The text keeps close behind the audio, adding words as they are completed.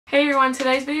Hey everyone,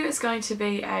 today's video is going to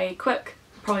be a quick,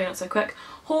 probably not so quick,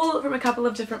 haul from a couple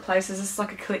of different places. This is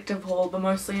like a collective haul, but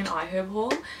mostly an iHerb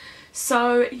haul.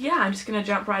 So yeah, I'm just going to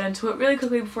jump right into it really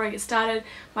quickly before I get started.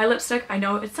 My lipstick, I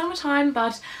know it's summertime,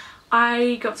 but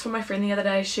I got this from my friend the other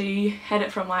day. She had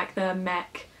it from like the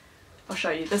MAC, I'll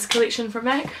show you, this collection from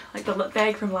MAC, like the lip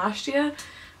bag from last year.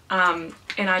 And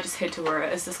I just had to wear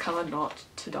it. It's this colour not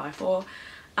to die for.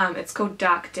 It's called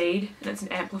Dark Deed and it's an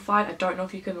amplified. I don't know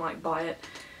if you can like buy it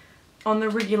on the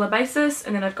regular basis.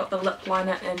 And then I've got the lip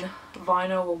liner in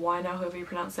vinyl or wino, however you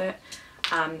pronounce it,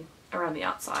 around the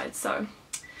outside. So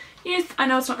yes, I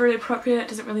know it's not really appropriate, it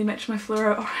doesn't really match my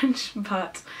fluoro orange,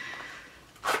 but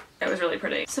it was really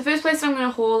pretty. So first place I'm going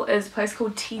to haul is a place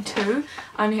called T2.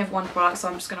 I only have one product, so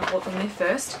I'm just going to haul it from there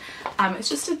first. It's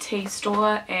just a tea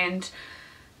store and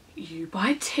you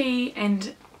buy tea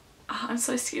and I'm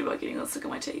so scared about getting this, look at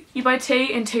my teeth. You buy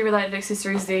tea and tea related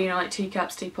accessories there, you know, like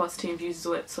teacups, teapots, tea infusers,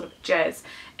 all that sort of jazz.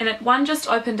 And one just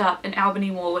opened up in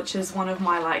Albany Mall, which is one of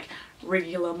my like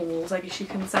regular malls, I guess you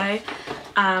can say.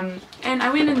 And I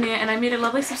went in there and I met a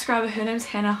lovely subscriber. Her name's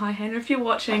Hannah. Hi Hannah, if you're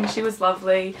watching. She was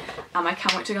lovely. I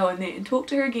can't wait to go in there and talk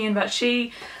to her again, but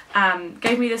she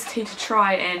gave me this tea to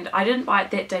try and I didn't buy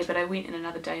it that day, but I went in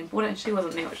another day and bought it and she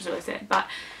wasn't there, which was really sad. But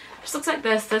it just looks like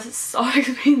this. This is so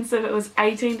expensive. It was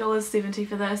 $18.70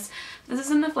 for this. This is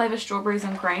in the flavour strawberries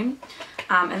and cream.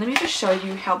 And let me just show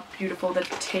you how beautiful the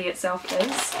tea itself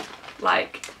is.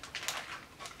 Like,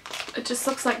 it just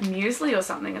looks like muesli or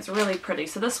something. It's really pretty.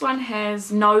 So this one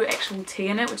has no actual tea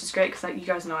in it, which is great because like you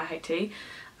guys know I hate tea.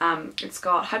 It's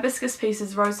got hibiscus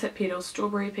pieces, rosehip petals,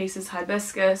 strawberry pieces,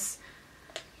 hibiscus,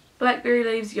 blackberry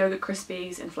leaves, yogurt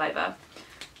crispies and flavour.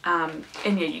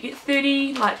 And yeah, you get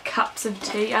 30 like cups of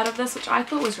tea out of this, which I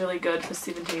thought was really good for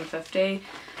 $17.50.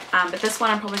 But this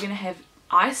one I'm probably going to have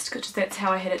iced, because that's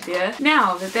how I had it there.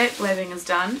 Now that blabbing is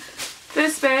done,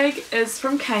 first bag is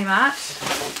from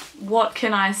Kmart. What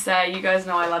can I say? You guys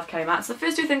know I love Kmart. So the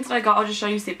first two things that I got I'll just show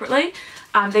you separately.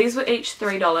 These were each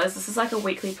 $3. This is like a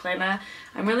weekly planner.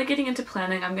 I'm really getting into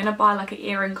planning. I'm going to buy like an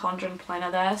Erin Condren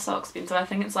planner there. So expensive. I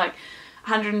think it's like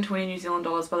 120 New Zealand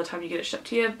dollars by the time you get it shipped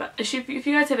to you. But if you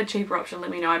guys have a cheaper option, let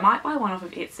me know. I might buy one off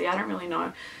of Etsy. I don't really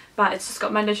know. But it's just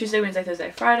got Monday, Tuesday, Wednesday, Thursday,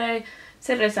 Friday,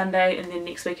 Saturday, Sunday, and then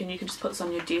next week, and you can just put this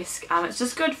on your desk. It's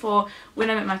just good for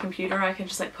when I'm at my computer. I can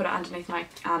just like put it underneath my,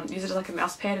 use it as like a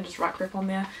mouse pad and just right grip on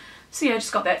there. So yeah, I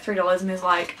just got that $3 and there's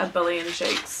like a billion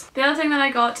sheets. The other thing that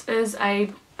I got is a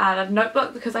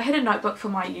notebook, because I had a notebook for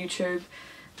my YouTube,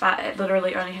 but it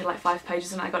literally only had like 5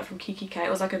 pages and I got it from Kiki K.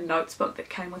 It was like a notes book that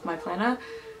came with my planner.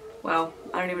 Well,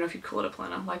 I don't even know if you'd call it a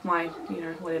planner, like my, you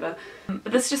know, whatever.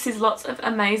 But this just says lots of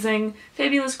amazing,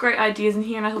 fabulous, great ideas in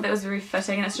here, and I thought that was very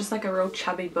fitting, and it's just like a real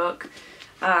chubby book.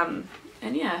 And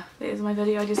yeah, there's my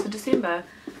video ideas for December.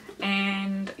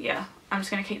 And yeah, I'm just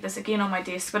going to keep this again on my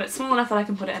desk, but it's small enough that I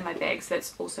can put it in my bag, so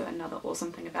that's also another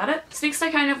awesome thing about it. So next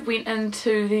I kind of went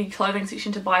into the clothing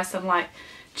section to buy some like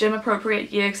gym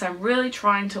appropriate gear, because I'm really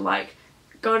trying to like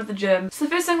go to the gym. So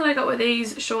the first thing that I got were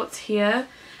these shorts here.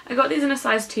 I got these in a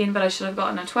size 10, but I should have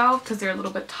gotten a 12 because they're a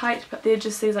little bit tight, but they're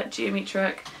just these like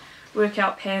geometric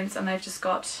workout pants, and they've just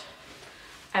got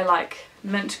a like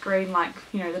mint green, like,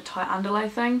 you know, the tight underlay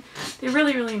thing. They're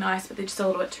really, really nice, but they're just a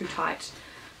little bit too tight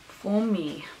for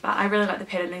me, but I really like the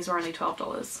pattern. These were only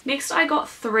 $12. Next I got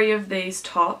 3 of these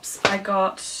tops. I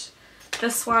got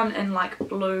this one in like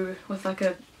blue with like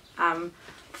a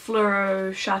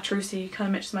fluoro chartreusey, kind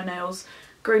of matches my nails,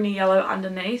 greeny yellow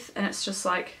underneath, and it's just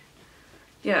like,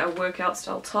 yeah, a workout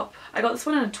style top. I got this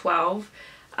one in a 12.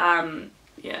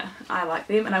 Yeah, I like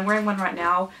them, and I'm wearing one right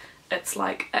now. It's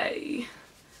like a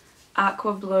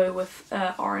aqua blue with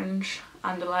orange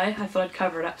underlay. I thought I'd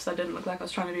cover it up so I didn't look like I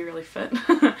was trying to be really fit.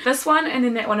 This one and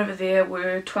then that one over there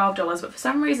were $12, but for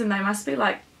some reason they must be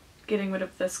like getting rid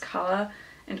of this colour,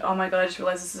 and oh my god, I just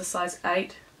realised this is a size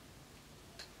 8.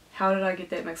 How did I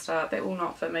get that mixed up? That will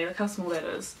not fit me. Look how small that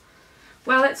is.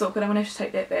 Well, that's awkward. I'm going to have to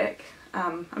take that back.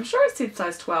 I'm sure it said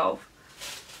size 12.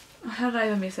 How did I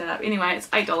even mess that up? Anyway, it's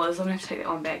 $8. I'm going to have to take that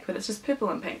one back, but it's just purple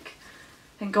and pink.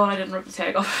 Thank god I didn't rip the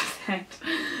tag off of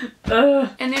that. Ugh.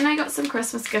 And then I got some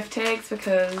Christmas gift tags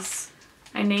because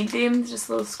I need them. Just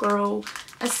a little squirrel,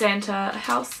 a Santa, a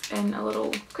house, and a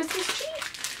little Christmas tree.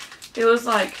 There was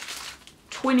like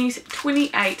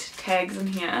 28 tags in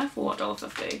here for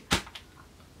 $1.50.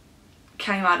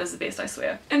 Kmart is the best, I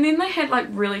swear. And then they had like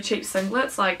really cheap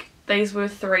singlets, like these were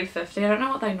 $3.50. I don't know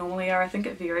what they normally are, I think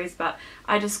it varies, but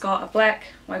I just got a black,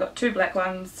 well, I got 2 black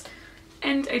ones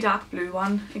and a dark blue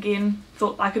one. Again,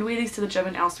 thought I could wear these to the gym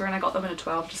and elsewhere, and I got them in a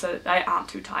 12 just so that they aren't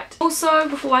too tight. Also,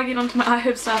 before I get onto my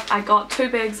iHerb stuff, I got 2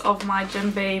 bags of my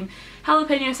Jim Beam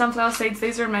jalapeno sunflower seeds.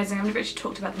 These are amazing. I've never actually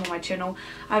talked about them on my channel.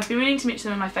 I've been meaning to mention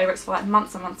them in my favourites for like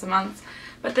months and months and months.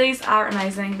 But these are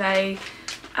amazing. They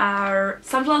are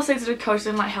sunflower seeds that are coated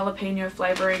in like jalapeno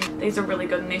flavouring. These are really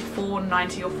good and they're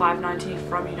 $4.90 or $5.90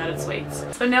 from United Sweets.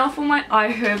 So now for my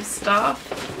iHerb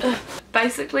stuff.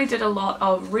 Basically did a lot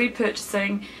of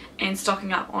repurchasing and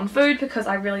stocking up on food because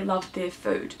I really loved their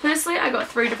food. Firstly, I got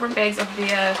 3 different bags of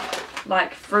their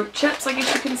like fruit chips, I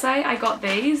guess you can say. I got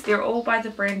these. They're all by the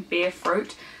brand Bear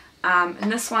Fruit.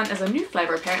 And this one is a new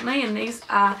flavour apparently, and these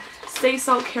are sea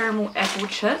salt caramel apple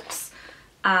chips.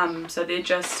 So they're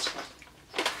just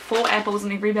 4 apples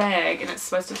in every bag, and it's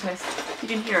supposed to taste, you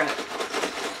can hear it,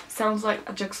 sounds like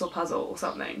a jigsaw puzzle or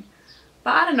something.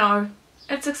 But I don't know,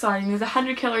 it's exciting. There's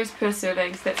 100 calories per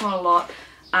serving, so that's not a lot.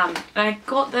 And I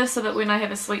got this so that when I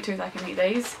have a sweet tooth I can eat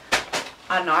these.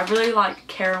 I don't know, I really like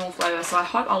caramel flavour, so I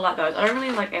hope I'll like those. I don't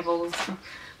really like apples,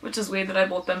 which is weird that I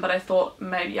bought them, but I thought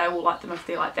maybe I will like them if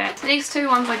they're like that. These 2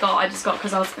 ones I just got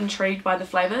because I was intrigued by the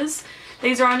flavours.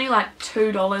 These are only like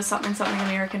 $2 something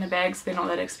American a bag, so they're not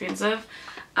that expensive.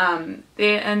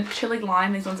 They're in chili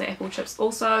lime. These ones are apple chips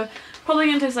also. Probably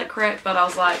gonna taste like crap, but I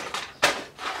was like,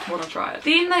 wanna try it.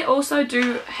 Then they also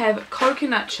do have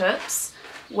coconut chips,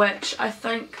 which I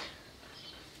think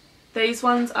these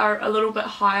ones are a little bit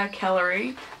higher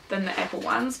calorie than the apple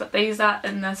ones, but these are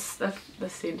in the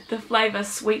flavour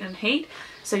sweet and heat.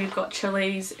 So you've got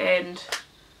chilies and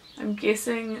I'm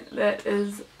guessing that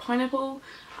is pineapple.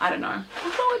 I don't know. I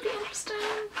thought it would be interesting.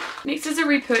 Next is a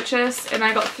repurchase, and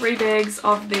I got 3 bags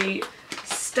of the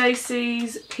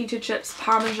Stacy's pita chips,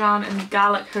 parmesan and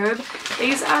garlic herb.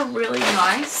 These are really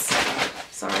nice.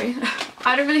 Sorry.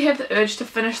 I don't really have the urge to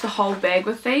finish the whole bag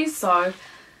with these, so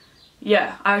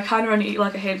yeah, I kind of only eat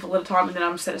like a handful at a time and then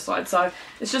I'm satisfied. So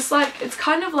it's just like, it's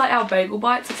kind of like our bagel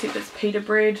bites except it's pita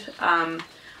bread.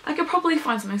 I could probably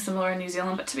find something similar in New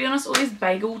Zealand, but to be honest, all these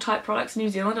bagel type products in New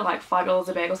Zealand are like $5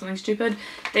 a bag or something stupid.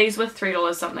 These were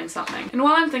 $3 something something. And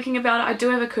while I'm thinking about it, I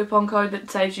do have a coupon code that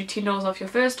saves you $10 off your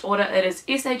first order. It is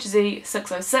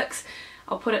SHZ606.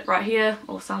 I'll put it right here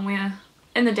or somewhere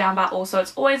in the down bar also.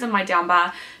 It's always in my down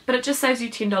bar, but it just saves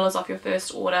you $10 off your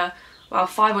first order. Well,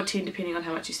 5 or 10 depending on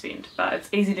how much you spend, but it's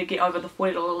easy to get over the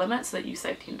 $40 limit so that you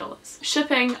save $10.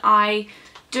 Shipping, I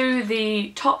do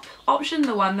the top option,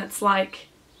 the one that's like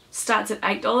starts at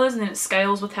 $8 and then it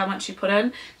scales with how much you put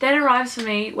in. That arrives for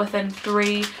me within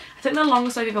 3, I think the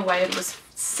longest I've ever waited was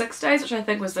 6 days, which I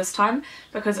think was this time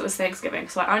because it was Thanksgiving,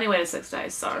 so I only waited 6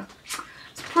 days, so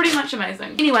it's pretty much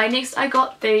amazing. Anyway, next I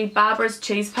got the Barbara's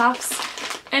cheese puffs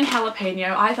in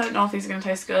jalapeno. I don't know if these are going to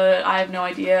taste good, I have no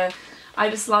idea. I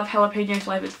just love jalapeno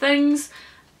flavoured things,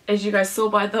 as you guys saw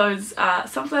by those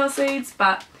sunflower seeds,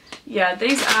 but yeah,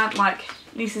 these aren't like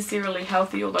necessarily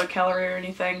healthy or low calorie or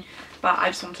anything, but I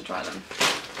just wanted to try them.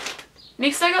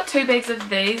 Next I got 2 bags of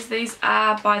these. These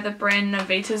are by the brand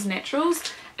Novita's Naturals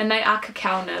and they are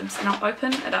cacao nibs, and I'll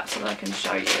open it up so that I can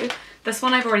show you. This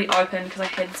one I've already opened because I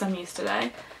had some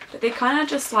yesterday, but they're kind of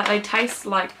just like, they taste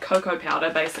like cocoa powder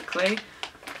basically.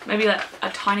 Maybe like a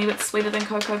tiny bit sweeter than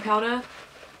cocoa powder.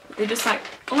 They just like,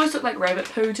 almost look like rabbit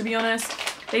poo to be honest.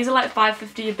 These are like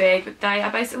 $5.50 a bag, but they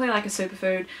are basically like a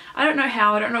superfood. I don't know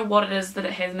how, I don't know what it is that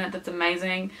it has in it that's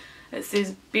amazing. It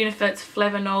says benefits,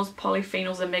 flavonols,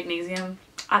 polyphenols and magnesium.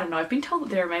 I don't know, I've been told that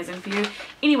they're amazing for you.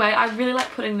 Anyway, I really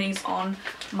like putting these on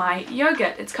my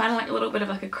yogurt. It's kind of like a little bit of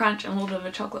like a crunch and a little bit of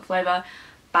a chocolate flavour.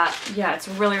 But yeah, it's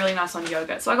really nice on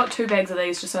yogurt. So I got 2 bags of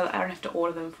these just so that I don't have to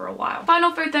order them for a while.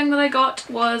 Final food thing that I got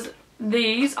was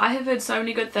these. I have heard so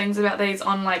many good things about these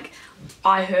on like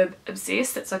iHerb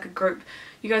Obsessed. It's like a group.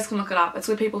 You guys can look it up. It's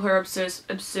where people who are obsessed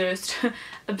with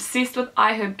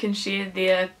iHerb can share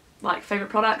their like favourite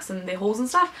products and their hauls and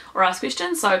stuff, or ask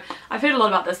questions. So I've heard a lot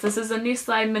about this. This is a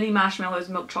Nestle mini marshmallows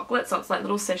milk chocolate, so it's like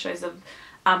little sachets of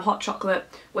hot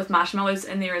chocolate with marshmallows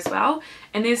in there as well,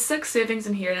 and there's 6 servings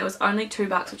in here and it was only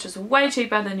 $2, which is way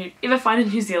cheaper than you'd ever find in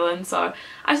New Zealand. So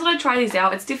I just thought I'd try these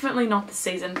out. It's definitely not the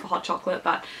season for hot chocolate,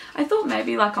 but I thought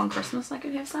maybe like on Christmas I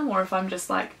could have some, or if I'm just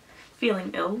like feeling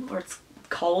ill or it's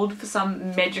cold for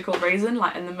some magical reason,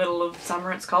 like in the middle of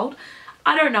summer it's cold.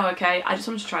 I don't know, okay, I just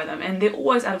wanted to try them, and they're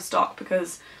always out of stock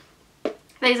because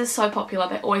these are so popular.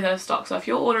 They're always out of stock, so if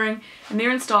you're ordering and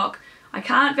they're in stock, I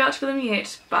can't vouch for them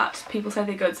yet, but people say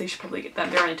they're good, so you should probably get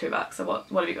them. They're only $2, so what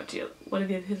have you got to what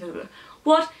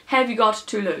have you got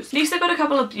to lose? Next I got a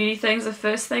couple of beauty things. The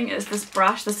first thing is this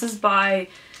brush. This is by,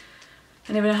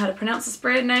 I never know how to pronounce this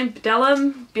brand name,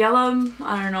 Balm,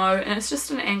 I don't know, and it's just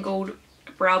an angled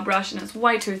brow brush and it's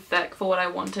way too thick for what I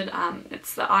wanted.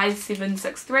 It's the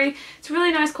i763. It's a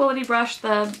really nice quality brush.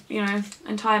 The, you know,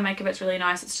 entire make of it's really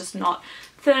nice. It's just not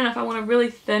thin enough. I want a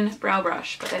really thin brow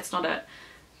brush, but that's not it.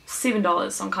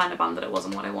 $7, so I'm kind of bummed that it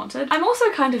wasn't what I wanted. I'm also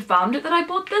kind of bummed that I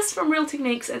bought this from Real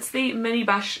Techniques. It's the mini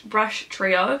brush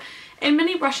trio, and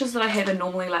mini brushes that I have are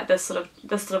normally like this sort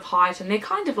of height, and they're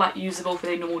kind of like usable for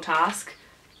their normal task.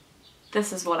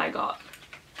 This is what I got.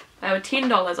 They were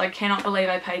 $10. I cannot believe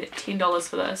I paid $10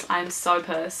 for this. I am so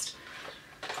pissed.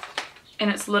 And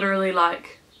it's literally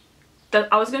like,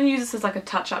 I was going to use this as like a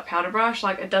touch-up powder brush.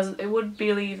 Like it would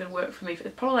barely even work for me.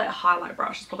 It's probably like a highlight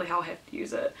brush. It's probably how I have to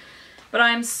use it. But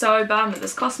I am so bummed that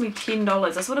this cost me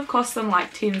 $10. This would have cost them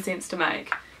like 10 cents to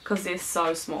make because they're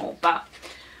so small. But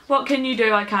what can you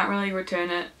do? I can't really return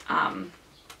it.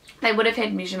 They would have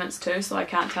had measurements too, so I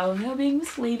can't tell them they're being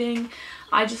misleading.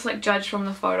 I just like judged from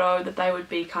the photo that they would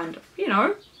be kind of, you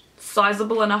know,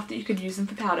 sizable enough that you could use them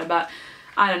for powder. But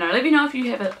I don't know. Let me know if you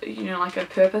have a, you know, like a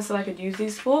purpose that I could use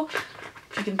these for.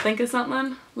 If you can think of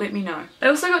something, let me know. I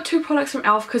also got 2 products from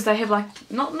e.l.f. because they have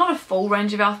like not a full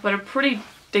range of e.l.f. but a pretty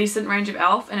decent range of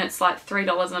e.l.f. and it's like $3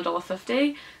 and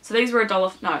 $1.50. So these were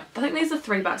 $1. No, I think these are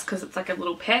 $3 because it's like a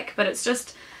little pack, but it's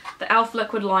just the e.l.f.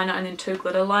 liquid liner and then 2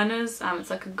 glitter liners. It's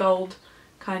like a gold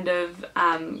kind of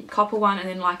copper one, and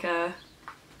then like a,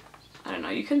 I don't know,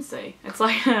 you can see. It's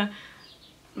like a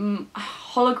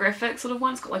holographic sort of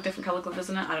one. It's got like different colour glitters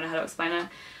in it. I don't know how to explain it.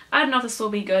 I don't know if this will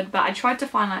be good, but I tried to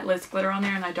find like loose glitter on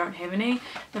there and I don't have any.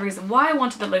 The reason why I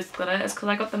wanted the loose glitter is because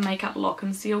I got the makeup lock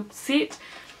and seal set.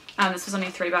 This was only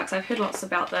 $3. I've heard lots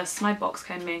about this. My box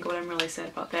came mangled. I'm really sad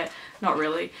about that. Not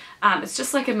really. It's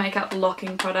just like a makeup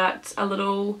locking product. A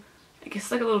little, I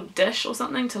guess like a little dish or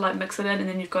something to like mix it in, and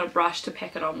then you've got a brush to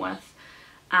pack it on with.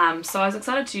 So I was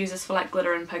excited to use this for like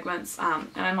glitter and pigments, and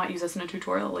I might use this in a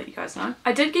tutorial. I'll let you guys know.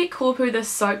 I did get Corpoo this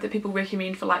soap that people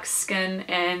recommend for like skin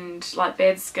and like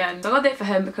bad skin. So I got that for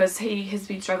him because he has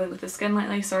been struggling with his skin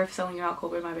lately. Sorry for selling you out,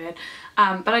 Corpoo, my bad.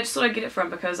 But I just thought I'd get it for him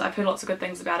because I've heard lots of good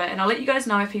things about it, and I'll let you guys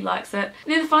know if he likes it.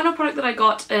 And then the final product that I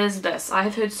got is this. I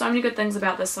have heard so many good things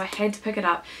about this, so I had to pick it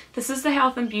up. This is the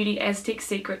Health and Beauty Aztec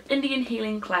Secret Indian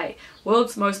Healing Clay.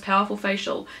 World's most powerful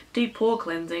facial. Deep pore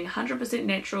cleansing. 100%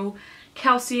 natural.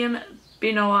 Calcium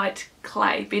bentonite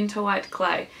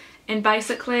clay, and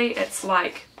basically it's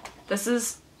like, this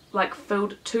is like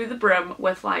filled to the brim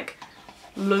with like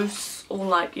loose or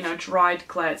like, you know, dried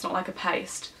clay. It's not like a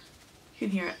paste. You can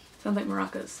hear it. Sounds like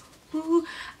maracas. Ooh.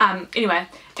 Anyway,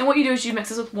 and what you do is you mix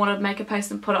this with water, make a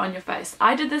paste, and put it on your face.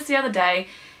 I did this the other day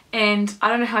and I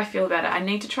don't know how I feel about it. I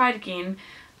need to try it again.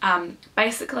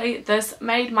 Basically this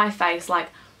made my face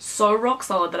like so rock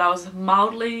solid that I was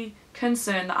mildly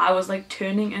concerned that I was like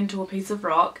turning into a piece of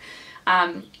rock.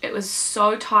 It was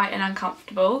so tight and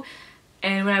uncomfortable,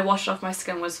 and when I washed it off my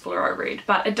skin was fluoro red.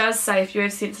 But it does say if you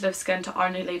have sensitive skin to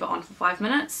only leave it on for 5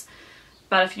 minutes,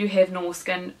 but if you have normal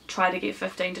skin, try to get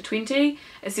 15 to 20.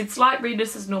 It said slight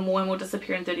redness is normal and will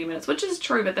disappear in 30 minutes, which is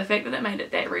true, but the fact that it made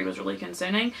it that red was really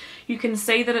concerning. You can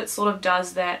see that it sort of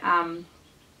does that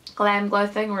glam glow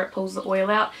thing where it pulls the oil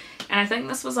out, and I think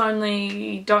this was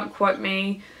only, don't quote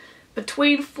me,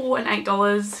 between $4 and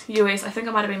 $8 US. I think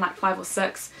it might have been like 5 or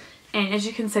 6, and as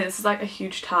you can see this is like a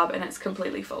huge tub and it's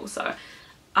completely full. So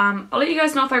I'll let you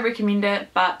guys know if I recommend it,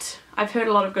 but I've heard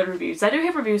a lot of good reviews. They do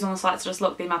have reviews on the site, so just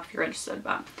look them up if you're interested.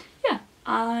 But yeah,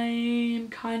 I'm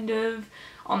kind of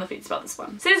on the fence about this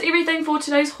one. So that's everything for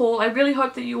today's haul. I really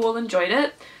hope that you all enjoyed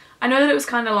it. I know that it was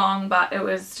kind of long, but it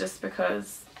was just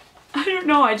because I don't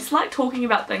know, I just like talking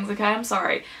about things, okay? I'm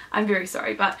sorry. I'm very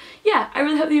sorry. But yeah, I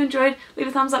really hope that you enjoyed. Leave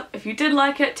a thumbs up if you did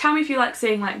like it. Tell me if you like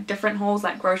seeing like different hauls,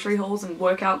 like grocery hauls and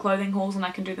workout clothing hauls, and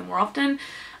I can do them more often.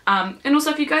 And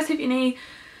also if you guys have any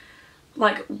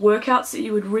like workouts that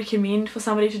you would recommend for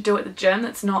somebody to do at the gym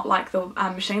that's not like the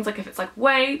machines, like if it's like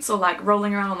weights or like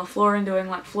rolling around on the floor and doing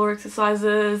like floor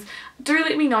exercises, do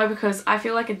let me know because I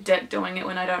feel like a dick doing it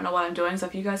when I don't know what I'm doing. So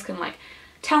if you guys can like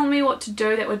tell me what to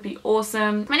do, that would be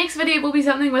awesome. My next video will be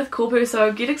something with Corpoo,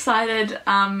 so get excited.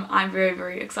 I'm very,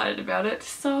 very excited about it.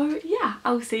 So yeah,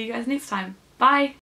 I'll see you guys next time. Bye!